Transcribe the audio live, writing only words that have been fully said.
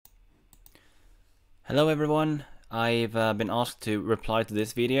Hello everyone, I've been asked to reply to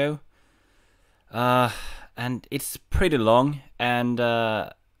this video, and it's pretty long, and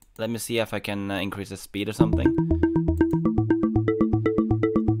let me see if I can increase the speed or something.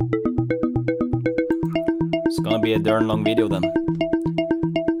 It's gonna be a darn long video then.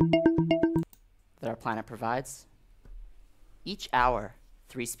 That our planet provides. Each hour,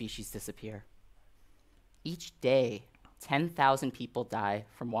 3 species disappear. Each day, 10,000 people die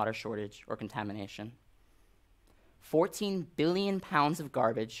from water shortage or contamination. 14 billion pounds of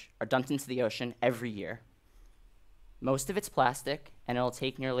garbage are dumped into the ocean every year. Most of it's plastic, and it'll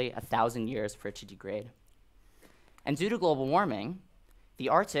take nearly 1,000 years for it to degrade. And due to global warming, the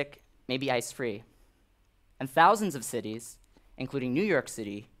Arctic may be ice-free, and thousands of cities, including New York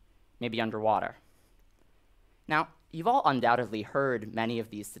City, may be underwater. Now, you've all undoubtedly heard many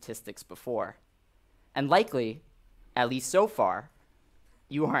of these statistics before, and likely, at least so far,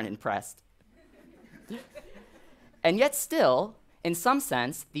 you aren't impressed. And yet still, in some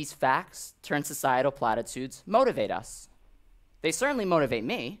sense, these facts turn societal platitudes motivate us. They certainly motivate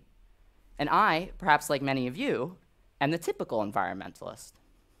me, and I, perhaps like many of you, am the typical environmentalist.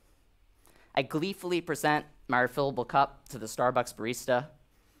 I gleefully present my refillable cup to the Starbucks barista.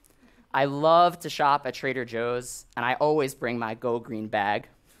 I love to shop at Trader Joe's, and I always bring my Go Green bag.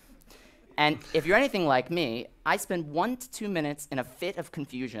 And if you're anything like me, I spend 1 to 2 minutes in a fit of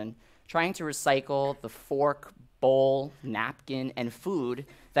confusion trying to recycle the fork, bowl, napkin, and food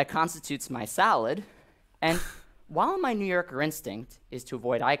that constitutes my salad. And while my New Yorker instinct is to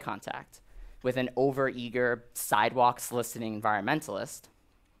avoid eye contact with an over-eager, sidewalk-soliciting environmentalist,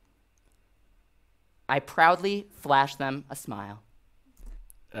 I proudly flash them a smile.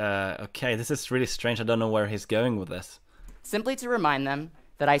 Okay, this is really strange. I don't know where he's going with this. Simply to remind them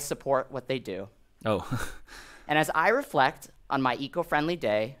that I support what they do. Oh. And as I reflect on my eco-friendly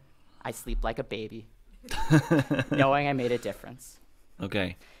day, I sleep like a baby, knowing I made a difference.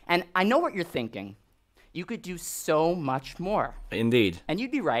 Okay. And I know what you're thinking. You could do so much more. Indeed. And you'd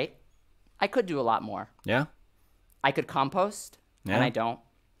be right. I could do a lot more. Yeah? I could compost, Yeah? and I don't.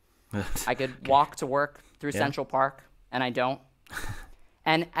 I could walk to work through Yeah. Central Park, and I don't.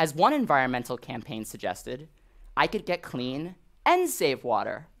 And as one environmental campaign suggested, I could get clean and save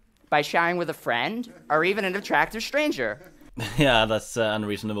water by sharing with a friend or even an attractive stranger. Yeah, that's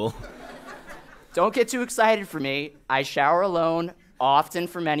unreasonable. Don't get too excited for me. I shower alone, often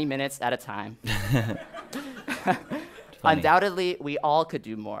for many minutes at a time. Undoubtedly, we all could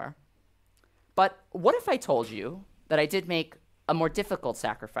do more. But what if I told you that I did make a more difficult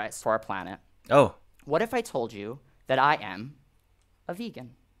sacrifice for our planet? Oh. What if I told you that I am a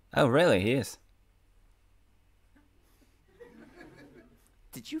vegan? Oh, really? He is.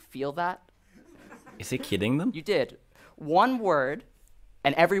 Did you feel that? Is he kidding them? You did. One word,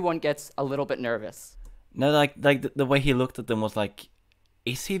 and everyone gets a little bit nervous. No, like the way he looked at them was like,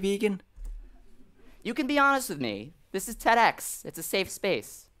 is he vegan? You can be honest with me. This is TEDx. It's a safe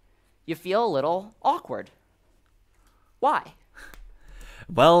space. You feel a little awkward. Why?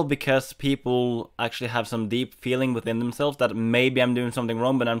 Well, because people actually have some deep feeling within themselves that maybe I'm doing something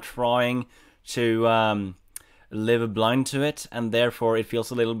wrong, but I'm trying to live blind to it, and therefore it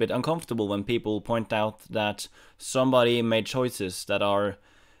feels a little bit uncomfortable when people point out that somebody made choices that are,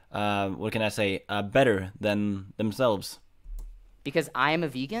 what can I say, better than themselves. Because I am a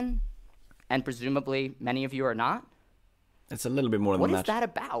vegan, and presumably many of you are not? It's a little bit more than that. What is that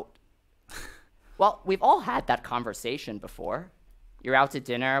about? Well, we've all had that conversation before. You're out to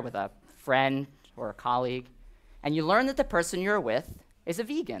dinner with a friend or a colleague, and you learn that the person you're with is a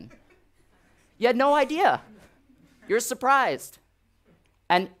vegan. You had no idea. You're surprised.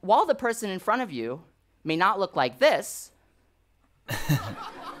 And while the person in front of you may not look like this,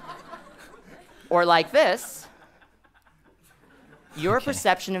 or like this, your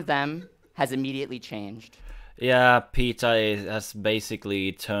perception of them has immediately changed. Yeah, PETA has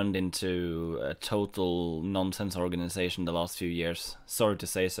basically turned into a total nonsense organization the last few years. Sorry to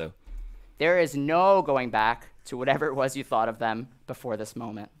say so. There is no going back to whatever it was you thought of them before this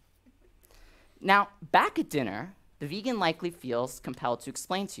moment. Now, back at dinner, the vegan likely feels compelled to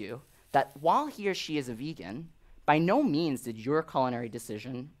explain to you that while he or she is a vegan, by no means did your culinary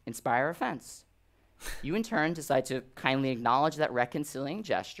decision inspire offense. You in turn decide to kindly acknowledge that reconciling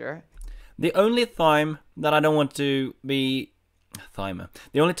gesture. The only time that I don't want to be...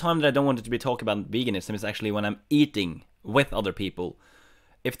 The only time that I don't want it to be talk about veganism is actually when I'm eating with other people.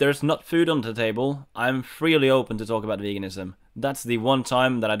 If there's not food on the table, I'm freely open to talk about veganism. That's the one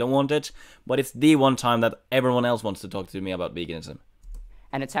time that I don't want it, but it's the one time that everyone else wants to talk to me about veganism.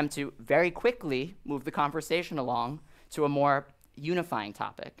 And attempt to very quickly move the conversation along to a more unifying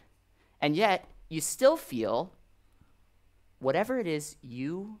topic. And yet, you still feel whatever it is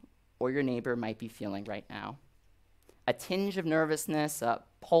you or your neighbor might be feeling right now. A tinge of nervousness, a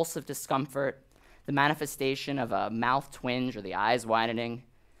pulse of discomfort, the manifestation of a mouth twinge or the eyes widening.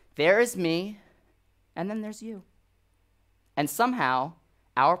 There is me, and then there's you. And somehow,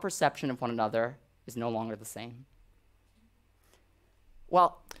 our perception of one another is no longer the same.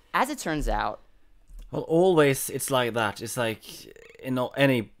 Well, as it turns out, Well, always it's like that. It's like,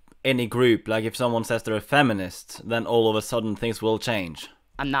 any group, like if someone says they're a feminist, then all of a sudden things will change.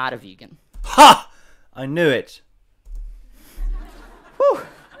 I'm not a vegan. Ha! I knew it. Whew.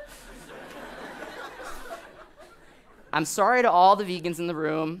 I'm sorry to all the vegans in the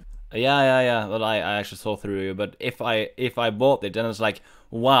room. Yeah. Well, I actually saw through you. But if I bought it, then it's like,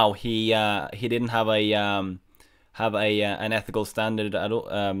 wow, he didn't have an ethical standard at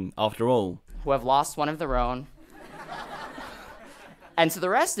all, after all. Who have lost one of their own. And to the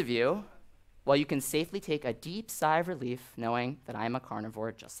rest of you, well, you can safely take a deep sigh of relief knowing that I am a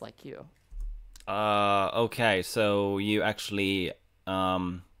carnivore just like you. Okay, so you actually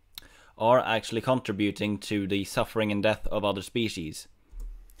are actually contributing to the suffering and death of other species.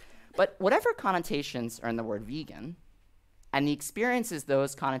 But whatever connotations are in the word vegan, and the experiences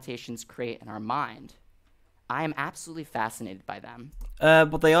those connotations create in our mind, I am absolutely fascinated by them.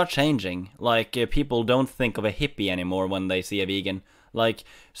 But they are changing. Like, people don't think of a hippie anymore when they see a vegan. Like,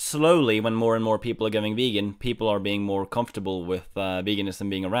 slowly, when more and more people are going vegan, people are being more comfortable with veganism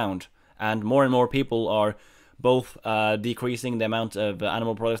being around. And more people are both decreasing the amount of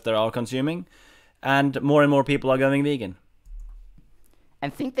animal products they are consuming, and more people are going vegan.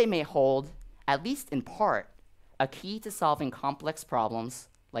 And think they may hold, at least in part, a key to solving complex problems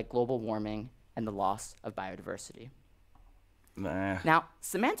like global warming and the loss of biodiversity. Now,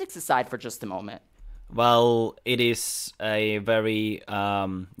 semantics aside for just a moment. Well, it is a very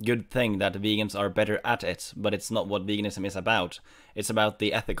good thing that vegans are better at it, but it's not what veganism is about. It's about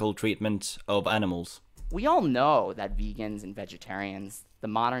the ethical treatment of animals. We all know that vegans and vegetarians, the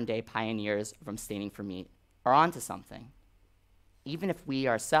modern-day pioneers of abstaining from meat, are onto something, even if we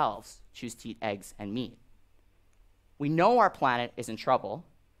ourselves choose to eat eggs and meat. We know our planet is in trouble,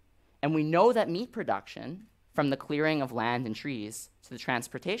 and we know that meat production, from the clearing of land and trees to the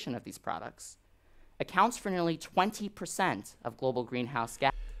transportation of these products, accounts for nearly 20% of global greenhouse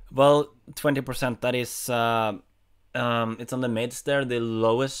gas. Well, 20%, that is, it's on the mids there. The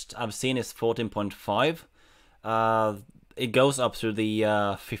lowest I've seen is 14.5. It goes up to the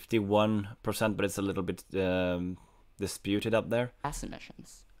 51%, but it's a little bit disputed up there. Gas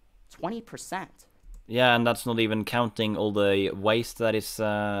emissions, 20%. Yeah, and that's not even counting all the waste that is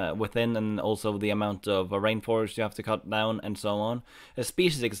within, and also the amount of rainforest you have to cut down, and so on. A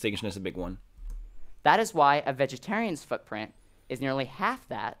species extinction is a big one. That is why a vegetarian's footprint is nearly half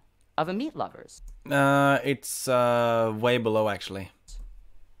that of a meat lover's. It's way below, actually.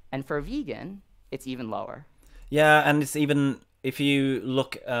 And for a vegan, it's even lower. Yeah, and it's even, if you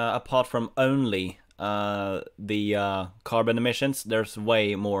look apart from only the carbon emissions, there's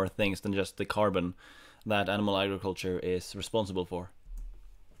way more things than just the carbon that animal agriculture is responsible for.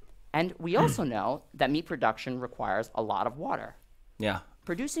 And we also know that meat production requires a lot of water. Yeah.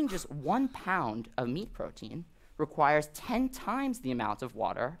 Producing just 1 pound of meat protein requires 10 times the amount of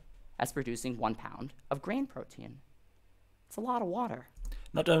water as producing 1 pound of grain protein. It's a lot of water.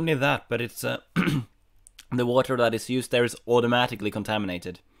 Not only that, but it's the water that is used there is automatically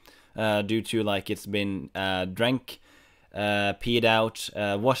contaminated due to, like, it's been drank, peed out,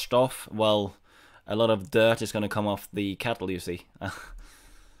 washed off. Well, a lot of dirt is going to come off the cattle, you see.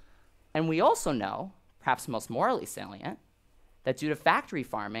 And we also know, perhaps most morally salient, that due to factory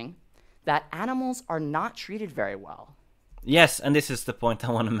farming, that animals are not treated very well. Yes, and this is the point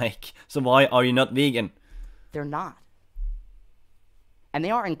I want to make. So why are you not vegan? They're not. And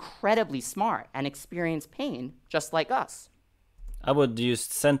they are incredibly smart and experience pain just like us. I would use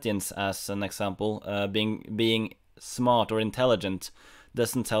sentience as an example. Being smart or intelligent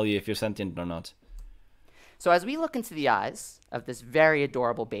doesn't tell you if you're sentient or not. So as we look into the eyes of this very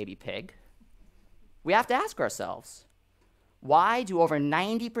adorable baby pig, we have to ask ourselves, why do over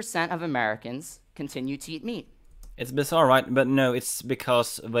 90% of Americans continue to eat meat? It's bizarre, right? But no, it's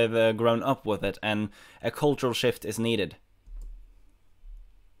because we've grown up with it, and a cultural shift is needed.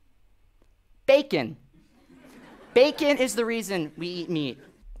 Bacon. Bacon is the reason we eat meat.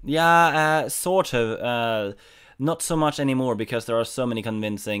 Yeah, sort of. Not so much anymore because there are so many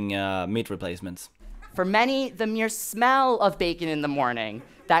convincing meat replacements. For many, the mere smell of bacon in the morning,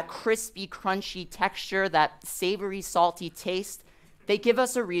 that crispy, crunchy texture, that savory, salty taste, they give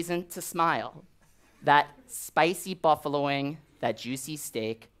us a reason to smile. That spicy buffalo wing, that juicy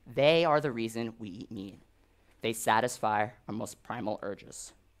steak, They are the reason we eat meat. They satisfy our most primal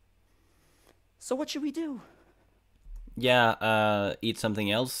urges. So what should we do? Yeah, eat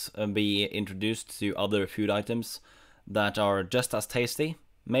something else, be introduced to other food items that are just as tasty,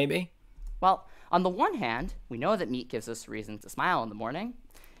 maybe? Well, on the one hand, we know that meat gives us reason to smile in the morning.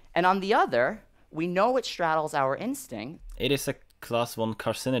 And on the other, we know it straddles our instinct It is a class 1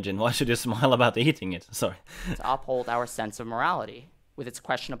 carcinogen. Why should you smile about eating it? Sorry. to uphold our sense of morality with its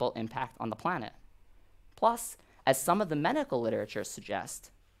questionable impact on the planet. Plus, as some of the medical literature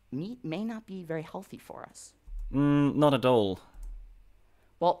suggests, meat may not be very healthy for us. Not at all.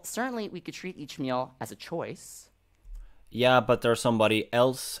 Well, certainly we could treat each meal as a choice. Yeah, but there's somebody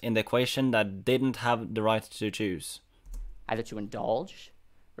else in the equation that didn't have the right to choose. Either to indulge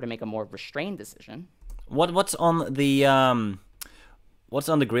or to make a more restrained decision. What's on the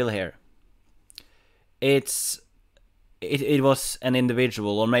grill here? It was an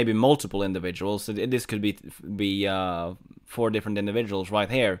individual, or maybe multiple individuals. This could be 4 different individuals right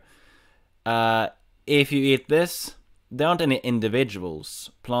here. If you eat this, there aren't any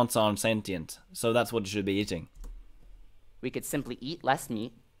individuals. Plants aren't sentient, so that's what you should be eating. We could simply eat less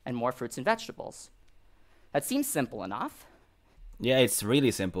meat and more fruits and vegetables. That seems simple enough. Yeah, it's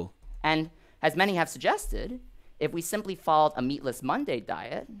really simple. And as many have suggested, if we simply followed a meatless Monday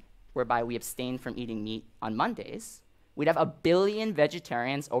diet, whereby we abstain from eating meat on Mondays, we'd have 1 billion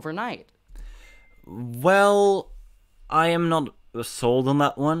vegetarians overnight. Well, I am not sold on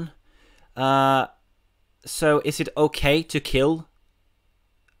that one. So is it okay to kill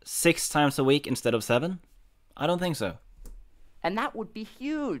 6 times a week instead of 7? I don't think so. And that would be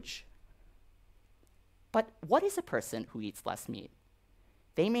huge. But what is a person who eats less meat?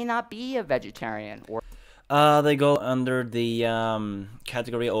 They may not be a vegetarian or They go under the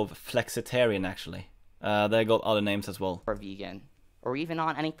category of flexitarian, actually. They got other names as well. vegan, or even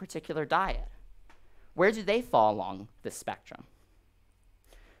on any particular diet. Where do they fall along this spectrum?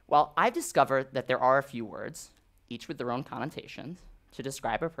 Well, I've discovered that there are a few words, each with their own connotations, to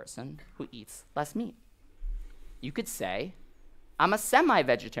describe a person who eats less meat. You could say, I'm a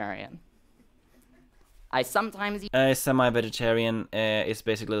semi-vegetarian. I sometimes A semi-vegetarian is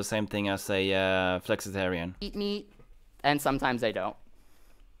basically the same thing as a flexitarian. eat meat, and sometimes I don't.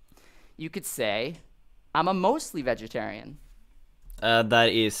 You could say, I'm a mostly vegetarian. That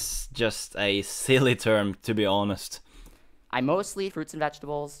is just a silly term, to be honest. I mostly eat fruits and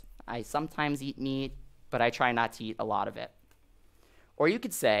vegetables. I sometimes eat meat, but I try not to eat a lot of it. Or you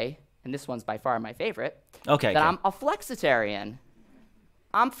could say, and this one's by far my favorite, Okay. that I'm a flexitarian.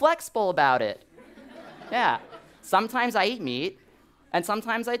 I'm flexible about it. Yeah. Sometimes I eat meat, and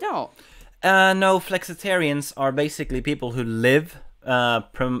sometimes I don't. No, flexitarians are basically people who live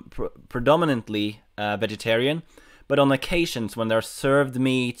predominantly vegetarian, but on occasions when they're served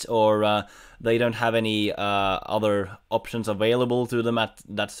meat or they don't have any other options available to them at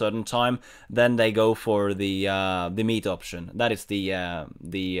that certain time, then they go for the meat option. That is that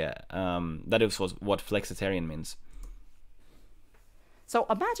is what flexitarian means. So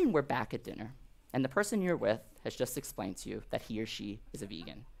imagine we're back at dinner, and the person you're with has just explained to you that he or she is a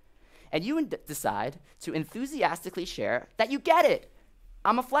vegan. And you decide to enthusiastically share that you get it.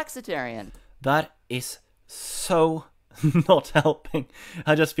 I'm a flexitarian. That is so not helping.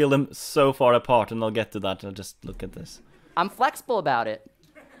 I just feel them so far apart, and I'll get to that. I'll just look at this. I'm flexible about it.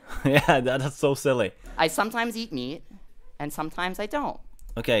 Yeah, that's so silly. I sometimes eat meat, and sometimes I don't.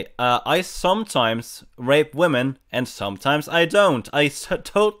 Okay, I sometimes rape women, and sometimes I don't. I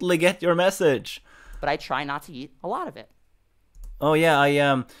totally get your message. But I try not to eat a lot of it. Oh yeah,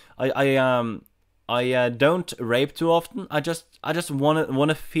 I don't rape too often. I just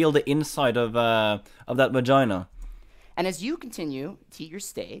wanna feel the inside of that vagina. And as you continue to eat your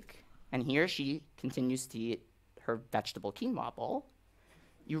steak, and he or she continues to eat her vegetable quinoa bowl,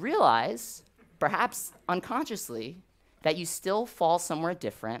 you realize, perhaps unconsciously, that you still fall somewhere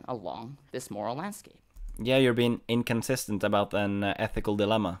different along this moral landscape. Yeah, you're being inconsistent about an ethical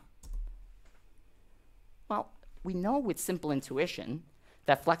dilemma. Well, we know with simple intuition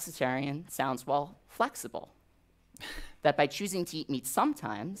that flexitarian sounds, well, flexible. That by choosing to eat meat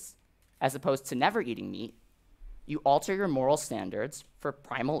sometimes, as opposed to never eating meat, you alter your moral standards for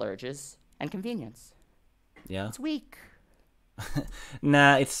primal urges and convenience. Yeah. It's weak,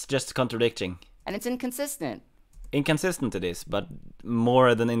 Nah, it's just contradicting. and it's inconsistent. Inconsistent it is, but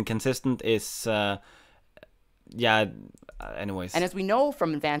more than inconsistent is, anyways. And as we know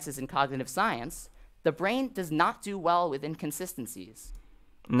from advances in cognitive science, the brain does not do well with inconsistencies.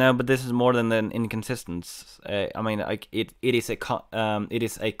 No, but this is more than an inconsistence. I mean, like it is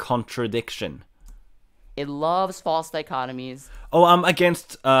a contradiction. It loves false dichotomies Oh, I'm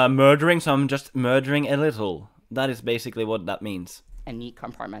against murdering, so I'm just murdering a little. That is basically what that means. and neat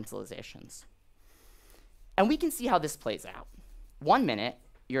compartmentalizations. And we can see how this plays out. 1 minute,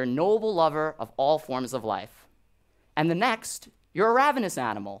 you're a noble lover of all forms of life. And the next, you're a ravenous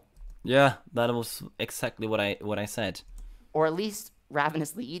animal, Yeah, that was exactly what I said. or at least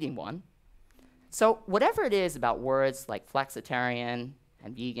ravenously eating one. So whatever it is about words like flexitarian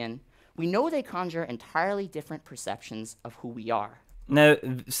and vegan, we know they conjure entirely different perceptions of who we are. Now,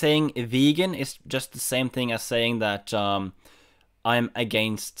 saying vegan is just the same thing as saying that I'm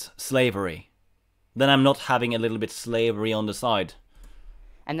against slavery. Then I'm not having a little bit slavery on the side.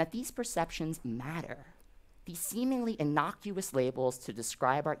 And that these perceptions matter. These seemingly innocuous labels to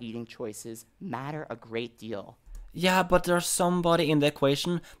describe our eating choices matter a great deal. Yeah, but there's somebody in the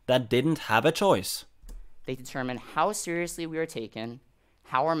equation that didn't have a choice. They determine how seriously we are taken,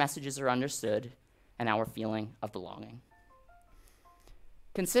 how our messages are understood, and our feeling of belonging.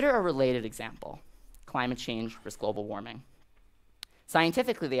 Consider a related example: climate change versus global warming.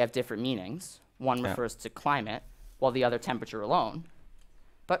 Scientifically, they have different meanings. One refers to climate, while the other temperature alone.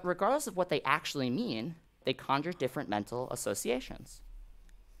 But regardless of what they actually mean, they conjure different mental associations.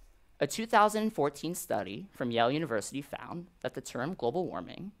 A 2014 study from Yale University found that the term global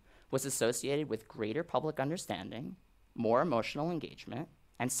warming was associated with greater public understanding, more emotional engagement,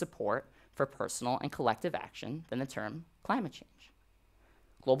 and support for personal and collective action than the term climate change.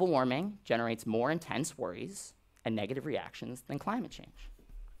 Global warming generates more intense worries and negative reactions than climate change.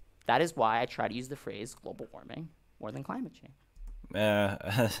 That is why I try to use the phrase global warming more than climate change.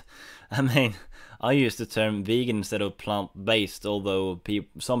 I mean, I use the term vegan instead of plant-based, although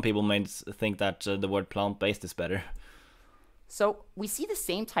some people may think that the word plant-based is better. So we see the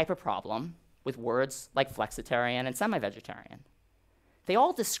same type of problem with words like flexitarian and semi-vegetarian. They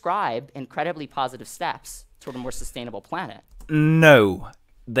all describe incredibly positive steps toward a more sustainable planet. No,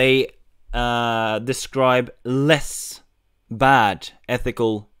 they describe less bad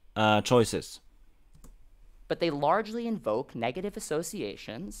ethical choices. But they largely invoke negative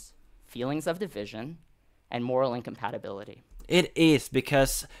associations, feelings of division, and moral incompatibility. It is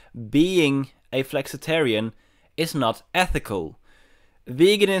because being a flexitarian is not ethical.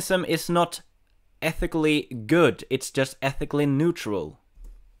 Veganism is not ethically good, it's just ethically neutral.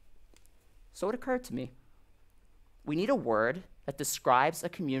 So it occurred to me, we need a word that describes a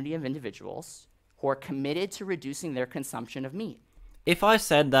community of individuals who are committed to reducing their consumption of meat. If I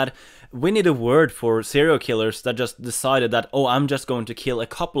said that we need a word for serial killers that just decided that, oh, I'm just going to kill a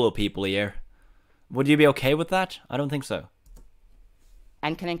couple of people a year, would you be okay with that? I don't think so.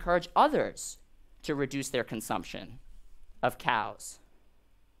 And can encourage others to reduce their consumption of cows,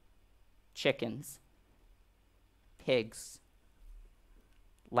 chickens, pigs,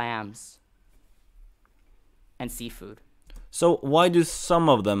 lambs, and seafood. So why do some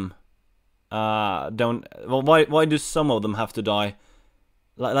of them don't? Well, why do some of them have to die?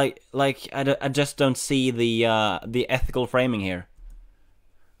 I just don't see the ethical framing here.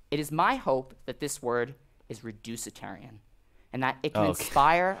 It is my hope that this word is reducitarian, and that it can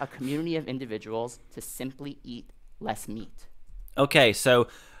inspire a community of individuals to simply eat less meat. Okay, so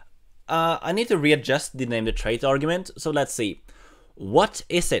I need to readjust the name the trait argument. So let's see. What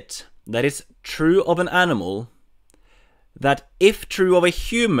is it that is true of an animal that, if true of a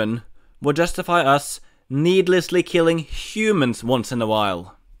human, would justify us needlessly killing humans once in a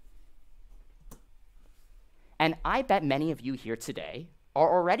while? And I bet many of you here today are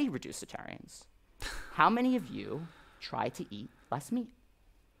already reducitarians. How many of you try to eat less meat?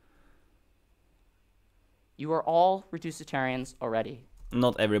 You are all reducitarians already.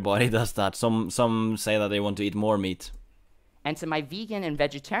 Not everybody does that. Some say that they want to eat more meat. And to my vegan and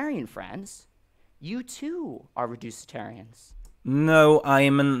vegetarian friends, you too are reducitarians. No, I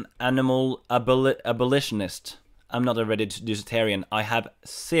am an animal abolitionist. I'm not a vegetarian. I have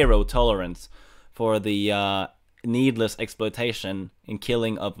zero tolerance for the needless exploitation and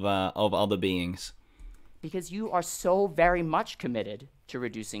killing of other beings. Because you are so very much committed to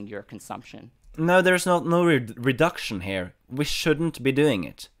reducing your consumption. No, there's no reduction here. We shouldn't be doing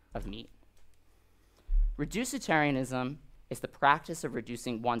it. Of meat. Reducitarianism is the practice of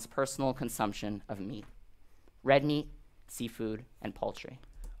reducing one's personal consumption of meat. Red meat, seafood, and poultry.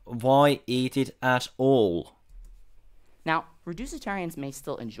 Why eat it at all? Now, reducitarians may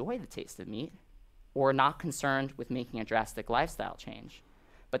still enjoy the taste of meat, or are not concerned with making a drastic lifestyle change,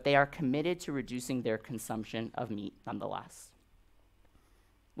 but they are committed to reducing their consumption of meat nonetheless.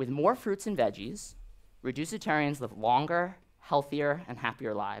 With more fruits and veggies, reducitarians live longer, healthier, and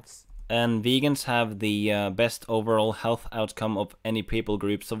happier lives. And vegans have the best overall health outcome of any people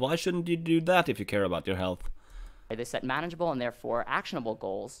group, so why shouldn't you do that if you care about your health? They set manageable and therefore actionable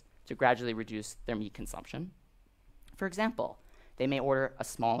goals to gradually reduce their meat consumption. For example, they may order a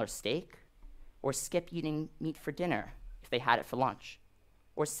smaller steak, or skip eating meat for dinner if they had it for lunch,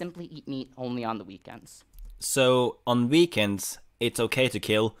 or simply eat meat only on the weekends. So on weekends, it's okay to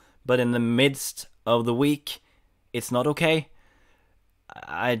kill, but in the midst of the week, it's not okay?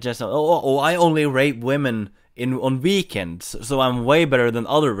 I just, I only rape women on weekends, so I'm way better than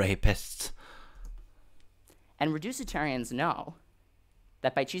other rapists. And reducitarians know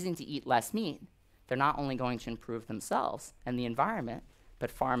that by choosing to eat less meat, they're not only going to improve themselves and the environment,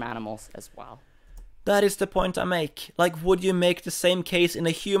 but farm animals as well. That is the point I make. Like, would you make the same case in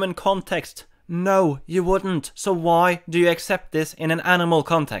a human context? No, you wouldn't. So why do you accept this in an animal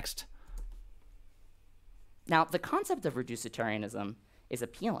context? Now, the concept of reducitarianism is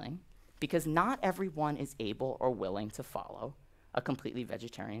appealing because not everyone is able or willing to follow a completely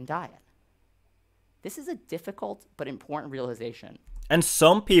vegetarian diet. This is a difficult but important realization. And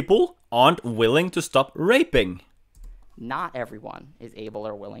some people aren't willing to stop raping. Not everyone is able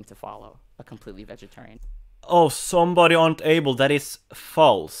or willing to follow a completely vegetarian. Oh, somebody aren't able. That is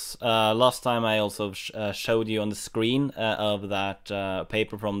false. Last time I also showed you on the screen of that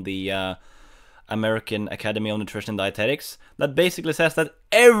paper from the American Academy of Nutrition and Dietetics that basically says that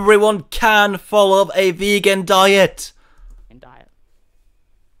everyone can follow a vegan diet.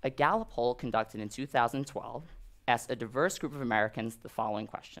 A Gallup poll conducted in 2012 asked a diverse group of Americans the following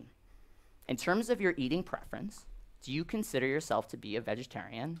question. In terms of your eating preference, do you consider yourself to be a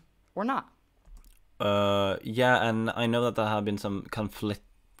vegetarian or not? Yeah, and I know that there have been some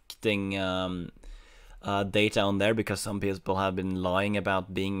conflicting data on there because some people have been lying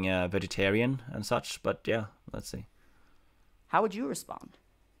about being vegetarian and such, but yeah, let's see. How would you respond?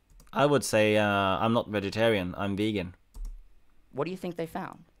 I would say I'm not vegetarian, I'm vegan. What do you think they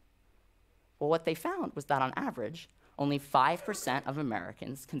found? Well, what they found was that on average, only 5% of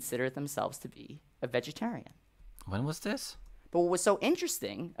Americans considered themselves to be a vegetarian. When was this? But what was so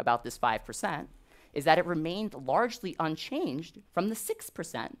interesting about this 5% is that it remained largely unchanged from the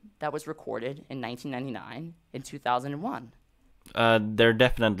 6% that was recorded in 1999 and 2001. There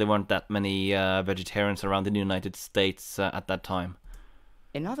definitely weren't that many vegetarians around in the United States at that time.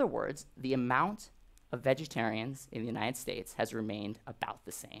 In other words, the amount of vegetarians in the United States has remained about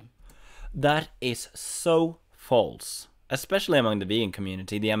the same. That is so false. Especially among the vegan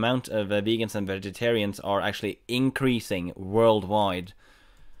community, the amount of vegans and vegetarians are actually increasing worldwide.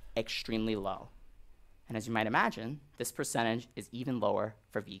 Extremely low. And as you might imagine, this percentage is even lower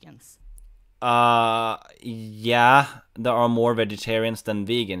for vegans. Yeah, there are more vegetarians than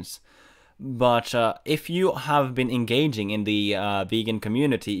vegans. But if you have been engaging in the vegan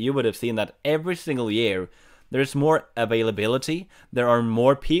community, you would have seen that every single year there's more availability, there are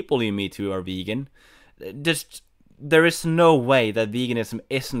more people you meet who are vegan. There is no way that veganism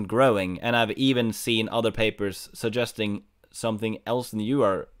isn't growing, and I've even seen other papers suggesting something else than you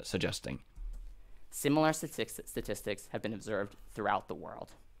are suggesting. Similar statistics have been observed throughout the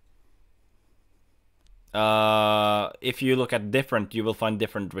world. If you look at different, you will find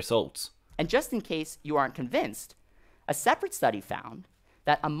different results. And just in case you aren't convinced, a separate study found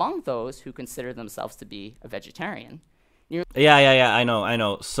that among those who consider themselves to be a vegetarian, Yeah, I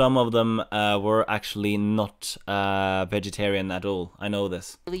know. Some of them were actually not vegetarian at all. I know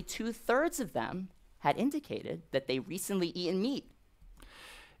this. nearly 2/3 of them had indicated that they recently eaten meat.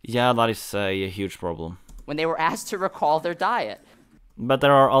 Yeah, that is a huge problem. When they were asked to recall their diet. But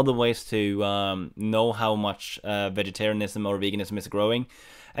there are other ways to know how much vegetarianism or veganism is growing,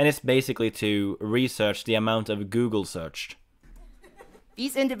 and it's basically to research the amount of Google searched.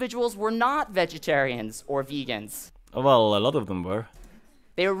 These individuals were not vegetarians or vegans. Well, a lot of them were.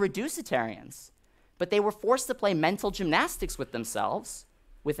 They were reducitarians, but they were forced to play mental gymnastics with themselves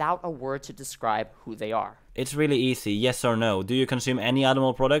without a word to describe who they are. It's really easy, yes or no. Do you consume any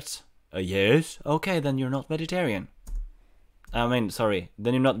animal products? Yes. Okay, then you're not vegetarian.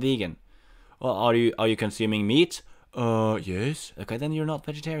 Then you're not vegan. Well, are you consuming meat? Yes. Okay, then you're not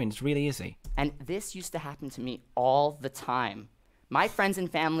vegetarian. It's really easy. And this used to happen to me all the time. My friends and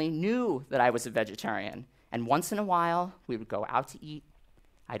family knew that I was a vegetarian, and once in a while, we would go out to eat.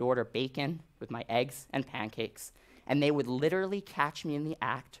 I'd order bacon with my eggs and pancakes, and they would literally catch me in the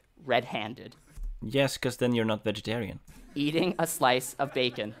act red-handed. Yes, because then you're not vegetarian. Eating a slice of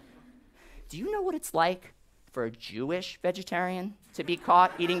bacon. Do you know what it's like for a Jewish vegetarian to be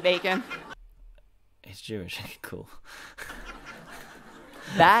caught eating bacon? It's Jewish. Cool.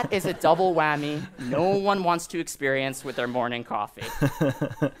 That is a double whammy no one wants to experience with their morning coffee.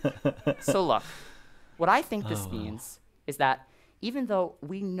 So look, what I think this means is that even though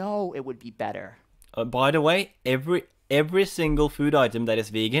we know it would be better, By the way, every single food item that is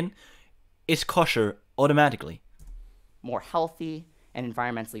vegan is kosher automatically. more healthy and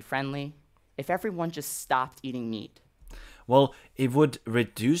environmentally friendly, if everyone just stopped eating meat. Well, it would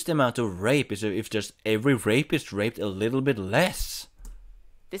reduce the amount of rape if just every rapist raped a little bit less.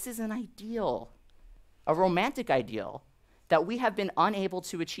 This is an ideal, a romantic ideal that we have been unable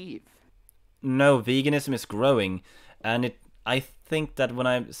to achieve. No, veganism is growing, and I think that when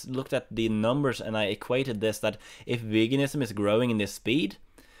I looked at the numbers and I equated this, that if veganism is growing in this speed,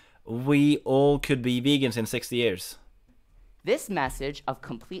 we all could be vegans in 60 years. This message of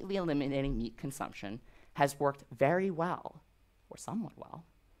completely eliminating meat consumption has worked very well, or somewhat well.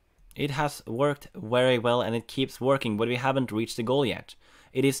 It has worked very well and it keeps working, but we haven't reached the goal yet.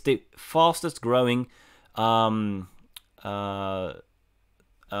 It is the fastest growing, what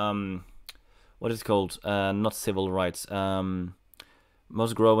is it called? Not civil rights.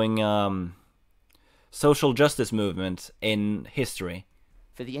 Most growing social justice movement in history.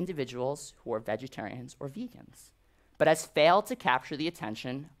 For the individuals who are vegetarians or vegans, but has failed to capture the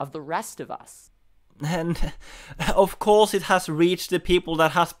attention of the rest of us. And of course it has reached the people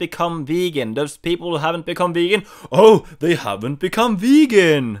that has become vegan. Those people who haven't become vegan, oh, they haven't become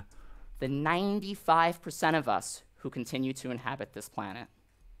vegan. The 95% of us who continue to inhabit this planet.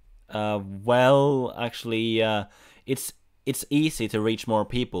 Well, actually, it's easy to reach more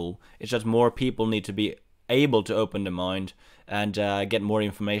people. It's just more people need to be able to open their mind and get more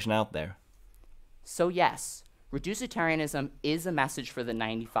information out there. So yes, reducitarianism is a message for the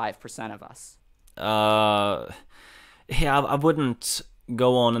 95% of us. Yeah, I wouldn't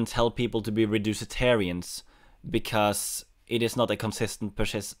go on and tell people to be reducitarians because it is not a consistent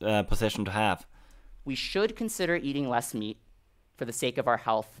position to have. We should consider eating less meat for the sake of our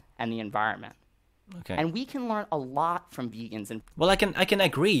health and the environment. Okay. And we can learn a lot from vegans. And well, I can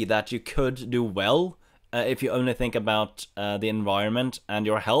agree that you could do well if you only think about the environment and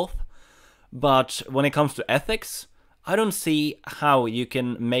your health. But when it comes to ethics, I don't see how you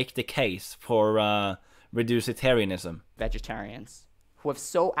can make the case for reducitarianism. Vegetarians who have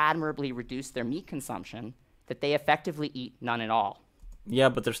so admirably reduced their meat consumption that they effectively eat none at all. Yeah,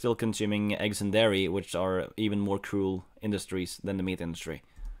 but they're still consuming eggs and dairy, which are even more cruel industries than the meat industry.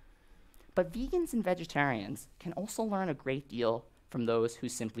 But vegans and vegetarians can also learn a great deal from those who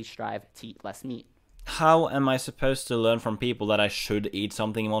simply strive to eat less meat. How am I supposed to learn from people that I should eat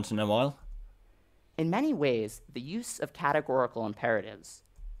something once in a while? In many ways, the use of categorical imperatives.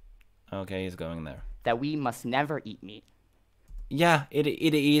 Okay, he's going there. That we must never eat meat. Yeah, it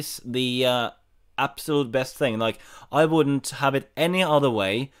is the absolute best thing. Like, I wouldn't have it any other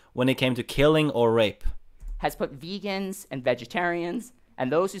way when it came to killing or rape. Has put vegans and vegetarians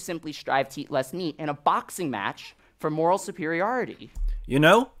and those who simply strive to eat less meat in a boxing match for moral superiority. You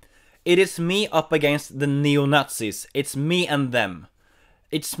know, it is me up against the neo-Nazis. It's me and them.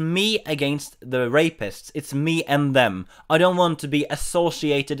 It's me against the rapists. It's me and them. I don't want to be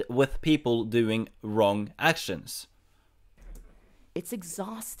associated with people doing wrong actions. It's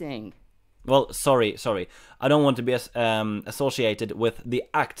exhausting. Well, sorry. I don't want to be associated with the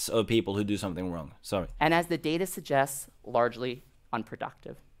acts of people who do something wrong. Sorry. And as the data suggests, largely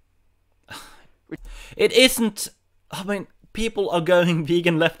unproductive. It isn't. I mean, people are going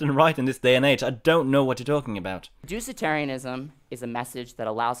vegan left and right in this day and age. I don't know what you're talking about. Reducitarianism is a message that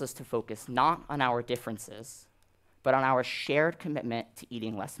allows us to focus not on our differences, but on our shared commitment to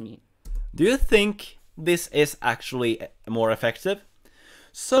eating less meat. Do you think this is actually more effective?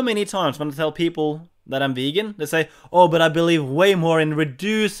 So many times when I tell people that I'm vegan, they say, oh, but I believe way more in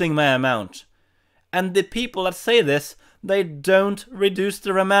reducing my amount. And the people that say this, they don't reduce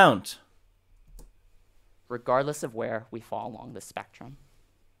their amount. Regardless of where we fall along the spectrum.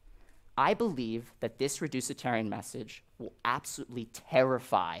 I believe that this reducitarian message will absolutely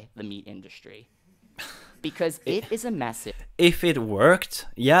terrify the meat industry. Because it is a message. If it worked,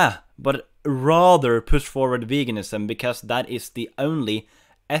 yeah, but rather push forward veganism because that is the only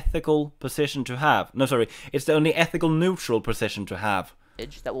ethical position to have. No, sorry, it's the only ethical neutral position to have.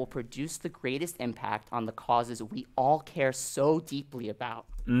 That will produce the greatest impact on the causes we all care so deeply about.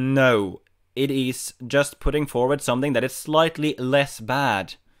 No, it is just putting forward something that is slightly less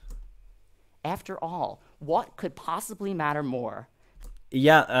bad. After all, what could possibly matter more?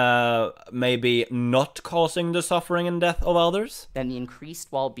 Yeah, maybe not causing the suffering and death of others? Than the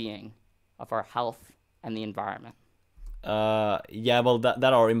increased well-being of our health and the environment. Yeah, well, that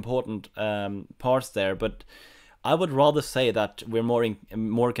are important parts there, but I would rather say that we're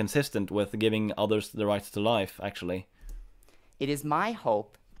more consistent with giving others the right to life, actually. It is my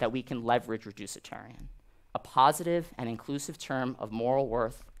hope that we can leverage reducitarian, a positive and inclusive term of moral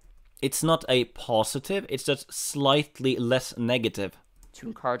worth. It's not a positive, it's just slightly less negative. To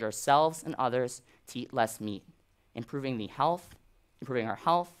encourage ourselves and others to eat less meat, improving our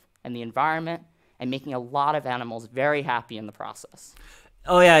health and the environment, and making a lot of animals very happy in the process.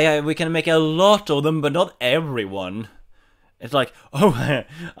 Oh yeah, we can make a lot of them, but not everyone. It's like, oh,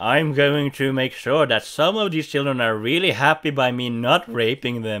 I'm going to make sure that some of these children are really happy by me not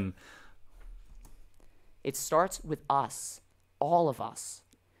raping them. It starts with us, all of us,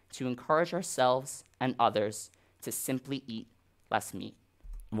 to encourage ourselves and others to simply eat less meat.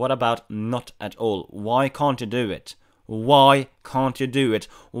 What about not at all? Why can't you do it? Why can't you do it?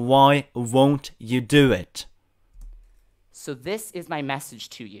 Why won't you do it? So this is my message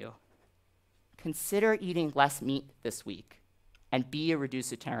to you. Consider eating less meat this week and be a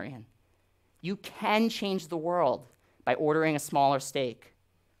reducitarian. You can change the world by ordering a smaller steak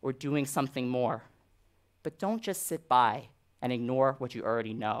or doing something more. But don't just sit by and ignore what you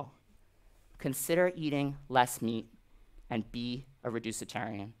already know. Consider eating less meat and be a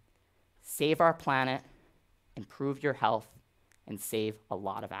reducitarian. Save our planet, improve your health, and save a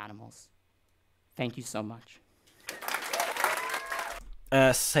lot of animals. Thank you so much.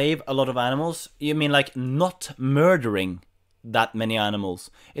 Save a lot of animals? You mean like not murdering that many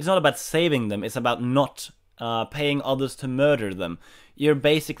animals? It's not about saving them, it's about not paying others to murder them. You're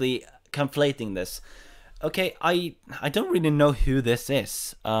basically conflating this. Okay, I don't really know who this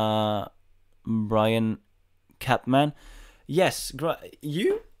is. Brian Kateman? Yes,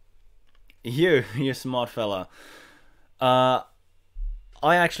 you smart fella. I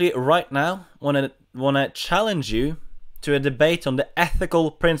actually right now wanna challenge you to a debate on the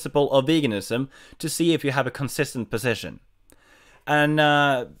ethical principle of veganism to see if you have a consistent position. And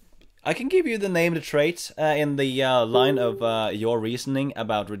I can give you the name of the trait in the line of your reasoning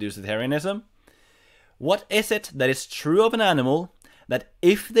about reducitarianism. What is it that is true of an animal that,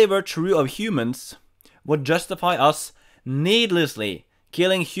 if they were true of humans, would justify us needlessly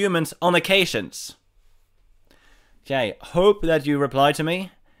killing humans on occasions? Okay, hope that you reply to me,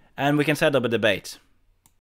 and we can set up a debate.